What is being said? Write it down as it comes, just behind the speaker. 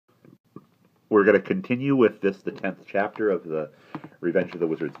We're going to continue with this, the 10th chapter of the Revenge of the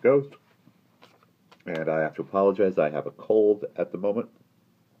Wizard's Ghost. And I have to apologize, I have a cold at the moment.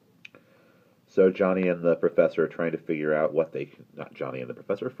 So Johnny and the Professor are trying to figure out what they can... Not Johnny and the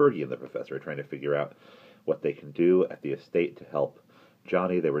Professor, Fergie and the Professor are trying to figure out what they can do at the estate to help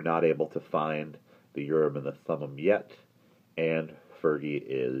Johnny. They were not able to find the Urim and the Thummim yet, and Fergie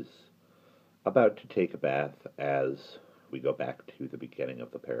is about to take a bath as we go back to the beginning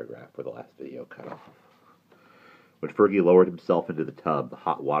of the paragraph where the last video cut off. When Fergie lowered himself into the tub, the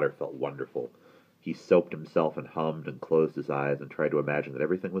hot water felt wonderful. He soaped himself and hummed and closed his eyes and tried to imagine that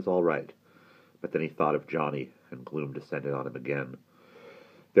everything was all right. But then he thought of Johnny, and gloom descended on him again.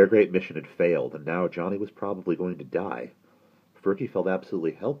 Their great mission had failed, and now Johnny was probably going to die. Fergie felt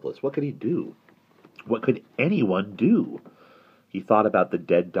absolutely helpless. What could he do? What could anyone do? He thought about the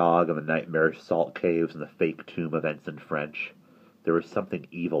dead dog and the nightmarish salt caves and the fake tomb of Ensign French. There was something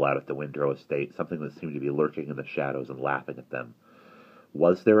evil out at the Windrow estate, something that seemed to be lurking in the shadows and laughing at them.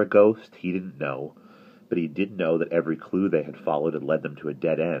 Was there a ghost? He didn't know. But he did know that every clue they had followed had led them to a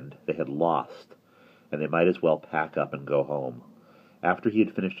dead end. They had lost, and they might as well pack up and go home. After he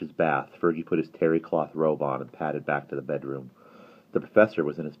had finished his bath, Fergie put his terry cloth robe on and padded back to the bedroom. The Professor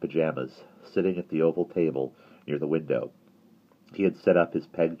was in his pajamas, sitting at the oval table near the window. He had set up his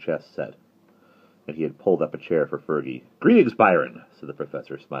peg chess set, and he had pulled up a chair for Fergie. "Greetings, Byron," said the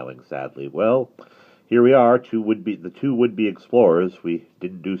Professor, smiling sadly. "Well, here we are, the two would-be explorers. We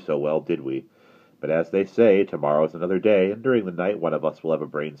didn't do so well, did we? But as they say, tomorrow's another day, and during the night one of us will have a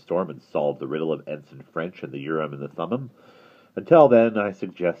brainstorm and solve the riddle of Ensign French and the Urim and the Thummim. Until then, I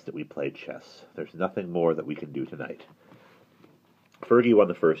suggest that we play chess. There's nothing more that we can do tonight." Fergie won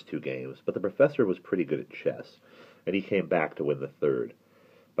the first two games, but the Professor was pretty good at chess, and he came back to win the third.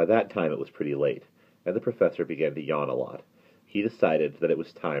 By that time it was pretty late, and the Professor began to yawn a lot. He decided that it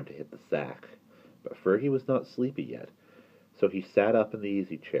was time to hit the sack. But Fergie was not sleepy yet, so he sat up in the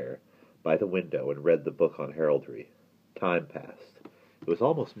easy chair by the window and read the book on heraldry. Time passed. It was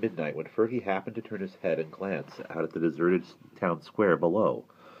almost midnight when Fergie happened to turn his head and glance out at the deserted town square below.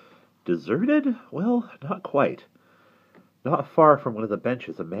 Deserted? Well, not quite. Not far from one of the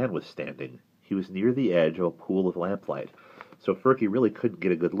benches a man was standing. He was near the edge of a pool of lamplight, so Fergie really couldn't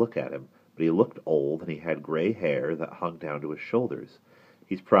get a good look at him, but he looked old and he had gray hair that hung down to his shoulders.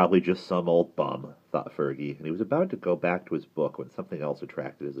 He's probably just some old bum, thought Fergie, and he was about to go back to his book when something else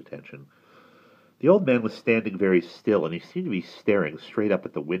attracted his attention. The old man was standing very still, and he seemed to be staring straight up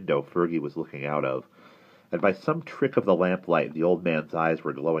at the window Fergie was looking out of, and by some trick of the lamplight the old man's eyes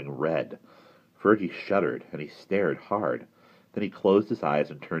were glowing red. Fergie shuddered, and he stared hard. Then he closed his eyes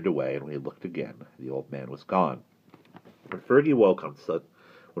and turned away, and when he looked again, the old man was gone. When Fergie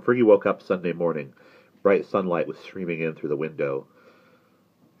woke up Sunday morning, bright sunlight was streaming in through the window,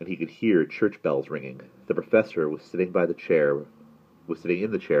 and he could hear church bells ringing. The Professor was sitting in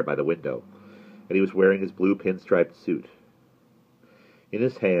the chair by the window, and he was wearing his blue pinstriped suit. In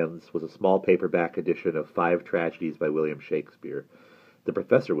his hands was a small paperback edition of 5 Tragedies by William Shakespeare. The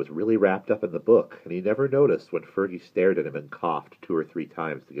Professor was really wrapped up in the book, and he never noticed when Fergie stared at him and coughed 2 or 3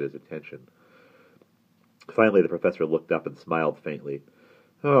 times to get his attention. Finally, the Professor looked up and smiled faintly.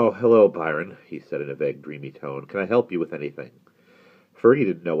 "Oh, hello, Byron," he said in a vague, dreamy tone. "Can I help you with anything?" Fergie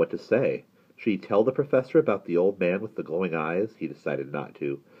didn't know what to say. Should he tell the Professor about the old man with the glowing eyes? He decided not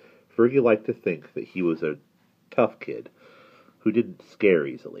to. Fergie liked to think that he was a tough kid who didn't scare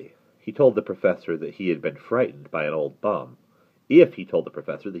easily. He told the Professor that he had been frightened by an old bum. If he told the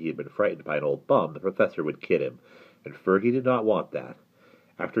Professor that he had been frightened by an old bum, the Professor would kid him, and Fergie did not want that.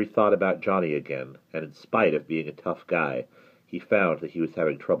 After he thought about Johnny again, and in spite of being a tough guy, he found that he was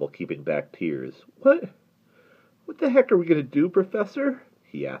having trouble keeping back tears. What the heck are we going to do, Professor?"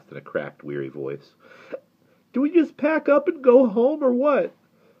 he asked in a cracked, weary voice. "Do we just pack up and go home, or what?"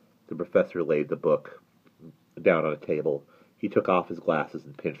 The Professor laid the book down on a table. He took off his glasses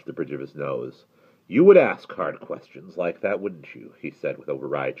and pinched the bridge of his nose. "You would ask hard questions like that, wouldn't you?" he said with a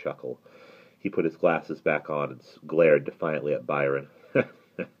wry chuckle. He put his glasses back on and glared defiantly at Byron.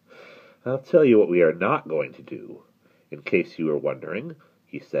 "I'll tell you what we are not going to do. In case you were wondering,"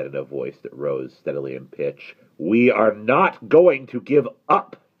 he said in a voice that rose steadily in pitch, "we are not going to give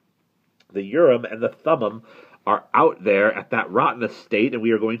up. The Urim and the Thummim are out there at that rotten estate, and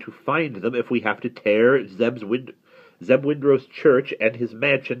we are going to find them if we have to tear Zeb Windrow's church and his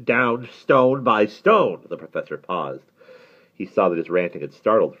mansion down stone by stone." The Professor paused. He saw that his ranting had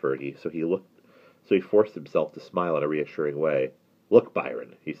startled Fergie, so he forced himself to smile in a reassuring way. "Look,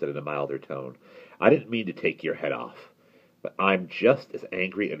 Byron," he said in a milder tone, "I didn't mean to take your head off, but I'm just as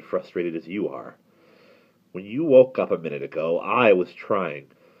angry and frustrated as you are. When you woke up a minute ago, I was trying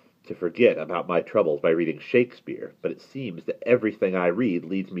to forget about my troubles by reading Shakespeare, but it seems that everything I read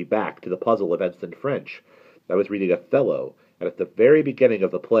leads me back to the puzzle of Ensign French. I was reading Othello, and at the very beginning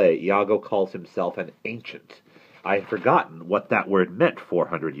of the play, Iago calls himself an ancient. I had forgotten what that word meant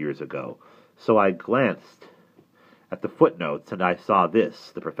 400 years ago, so I glanced at the footnotes, and I saw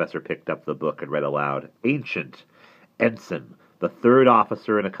this. The professor picked up the book and read aloud. Ancient, ensign, the third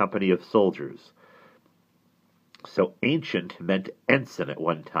officer in a company of soldiers. So ancient meant ensign at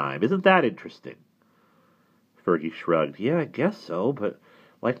one time. Isn't that interesting? Fergie shrugged. Yeah, I guess so, but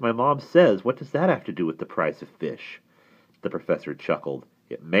like my mom says, what does that have to do with the price of fish? The professor chuckled.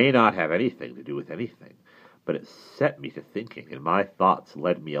 It may not have anything to do with anything, but it set me to thinking, and my thoughts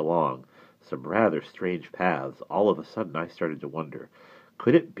led me along some rather strange paths. All of a sudden I started to wonder,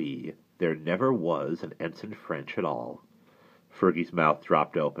 could it be there never was an Ensign French at all? Fergie's mouth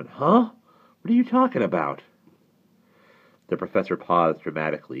dropped open. Huh? What are you talking about? The professor paused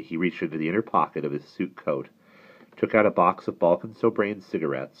dramatically. He reached into the inner pocket of his suit coat, took out a box of Balkan-Sobrain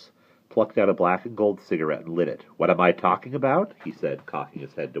cigarettes, plucked out a black and gold cigarette and lit it. What am I talking about? He said, cocking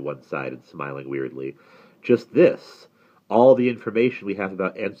his head to one side and smiling weirdly. Just this. All the information we have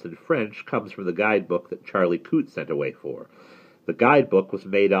about Ensign French comes from the guidebook that Charlie Coote sent away for. The guidebook was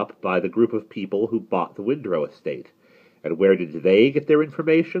made up by the group of people who bought the Windrow estate. And where did they get their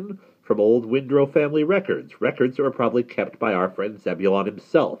information? From old Windrow family records. Records that were probably kept by our friend Zebulon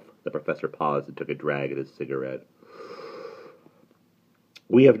himself. The professor paused and took a drag at his cigarette.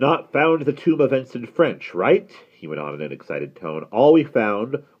 We have not found the tomb of Ensign French, right? He went on in an excited tone. All we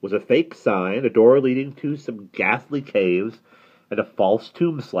found was a fake sign, a door leading to some ghastly caves, and a false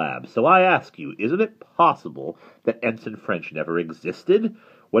tomb slab. So I ask you, isn't it possible that Ensign French never existed?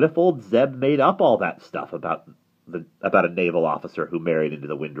 What if old Zeb made up all that stuff about a naval officer who married into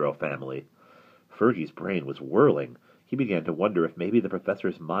the Windrow family? Fergie's brain was whirling. He began to wonder if maybe the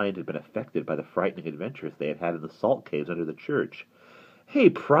professor's mind had been affected by the frightening adventures they had had in the salt caves under the church. Hey,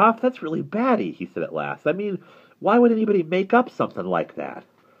 Prof, that's really batty, he said at last. I mean, why would anybody make up something like that?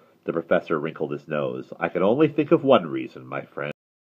 The professor wrinkled his nose. I can only think of one reason, my friend.